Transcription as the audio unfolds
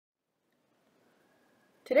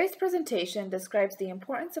Today's presentation describes the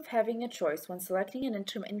importance of having a choice when selecting an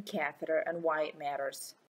intermittent catheter and why it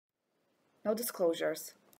matters. No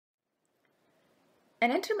disclosures. An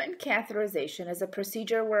intermittent catheterization is a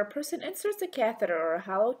procedure where a person inserts a catheter or a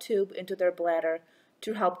hollow tube into their bladder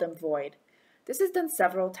to help them void. This is done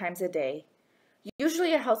several times a day.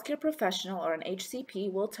 Usually a healthcare professional or an HCP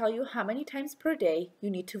will tell you how many times per day you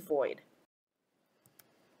need to void.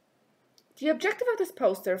 The objective of this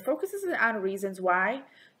poster focuses on reasons why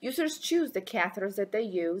users choose the catheters that they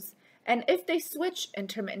use and if they switch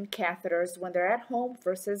intermittent catheters when they're at home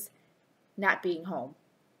versus not being home.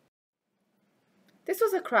 This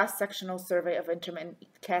was a cross-sectional survey of intermittent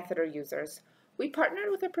catheter users. We partnered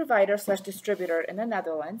with a provider/distributor in the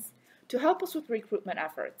Netherlands to help us with recruitment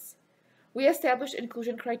efforts. We established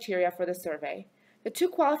inclusion criteria for the survey. The two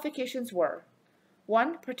qualifications were: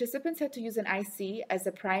 1, participants had to use an IC as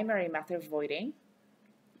the primary method of voiding,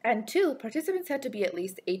 and 2, participants had to be at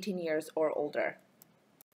least 18 years or older.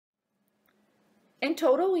 In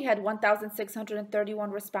total, we had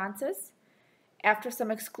 1,631 responses. After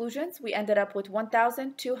some exclusions, we ended up with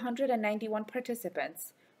 1,291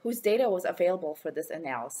 participants whose data was available for this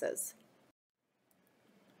analysis.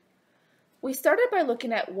 We started by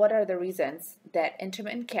looking at what are the reasons that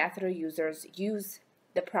intermittent catheter users use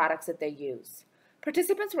the products that they use.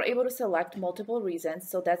 Participants were able to select multiple reasons,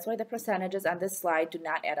 so that's why the percentages on this slide do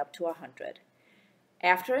not add up to 100.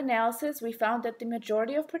 After analysis, we found that the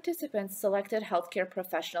majority of participants selected healthcare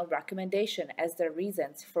professional recommendation as their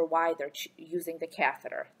reasons for why they're using the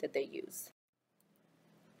catheter that they use.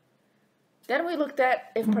 Then we looked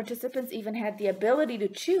at if participants even had the ability to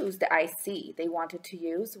choose the IC they wanted to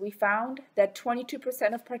use. We found that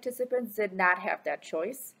 22% of participants did not have that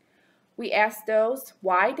choice. We asked those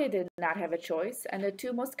why they did not have a choice, and the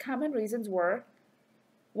two most common reasons were: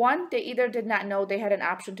 1, they either did not know they had an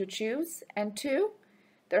option to choose, and 2,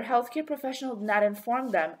 their healthcare professional did not inform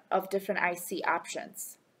them of different IC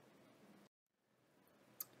options.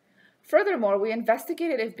 Furthermore, we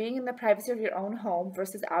investigated if being in the privacy of your own home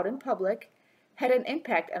versus out in public had an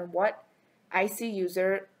impact on what IC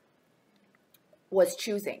user was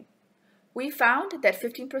choosing. We found that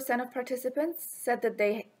 15% of participants said that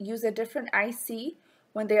they use a different IC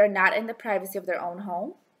when they are not in the privacy of their own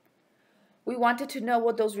home. We wanted to know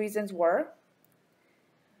what those reasons were.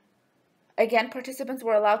 Again, participants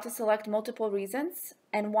were allowed to select multiple reasons,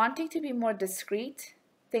 and wanting to be more discreet,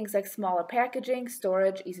 things like smaller packaging,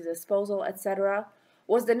 storage, easy disposal, etc.,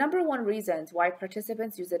 was the #1 reason why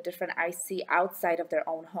participants use a different IC outside of their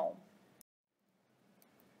own home.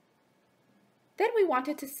 Then we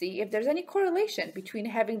wanted to see if there's any correlation between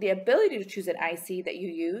having the ability to choose an IC that you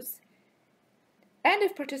use and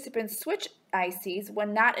if participants switch ICs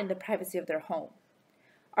when not in the privacy of their home.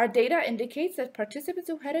 Our data indicates that participants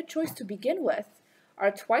who had a choice to begin with are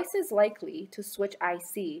twice as likely to switch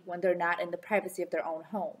IC when they're not in the privacy of their own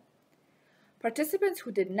home. Participants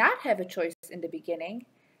who did not have a choice in the beginning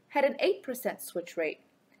had an 8% switch rate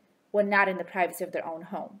when not in the privacy of their own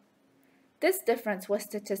home. This difference was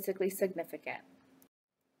statistically significant.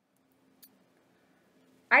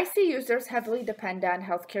 IC users heavily depend on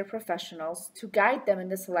healthcare professionals to guide them in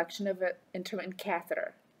the selection of an intermittent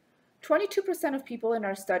catheter. 22% of people in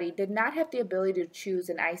our study did not have the ability to choose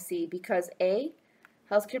an IC because A,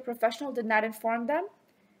 healthcare professional did not inform them,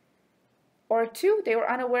 or 2, they were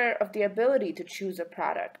unaware of the ability to choose a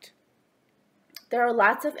product. There are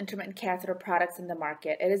lots of intermittent catheter products in the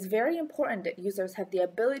market. It is very important that users have the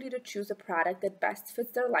ability to choose a product that best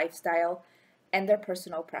fits their lifestyle and their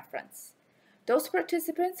personal preference. Those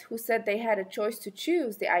participants who said they had a choice to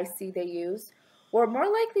choose the IC they use were more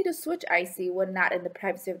likely to switch IC when not in the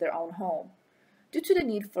privacy of their own home, due to the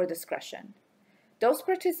need for discretion. Those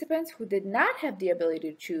participants who did not have the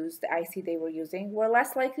ability to choose the IC they were using were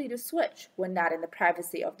less likely to switch when not in the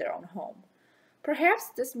privacy of their own home.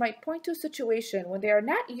 Perhaps this might point to a situation when they are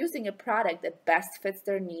not using a product that best fits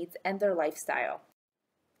their needs and their lifestyle.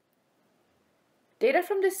 Data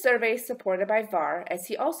from this survey is supported by VAR, as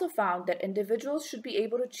he also found that individuals should be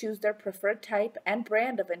able to choose their preferred type and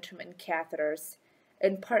brand of intermittent catheters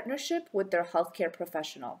in partnership with their healthcare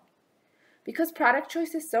professional. Because product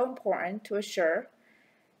choice is so important to assure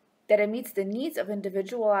that it meets the needs of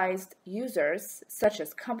individualized users, such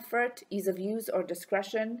as comfort, ease of use, or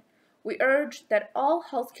discretion, we urge that all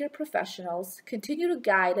healthcare professionals continue to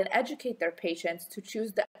guide and educate their patients to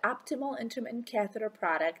choose the optimal intermittent catheter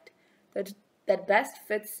product that best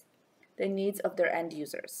fits the needs of their end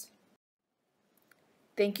users.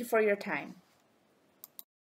 Thank you for your time.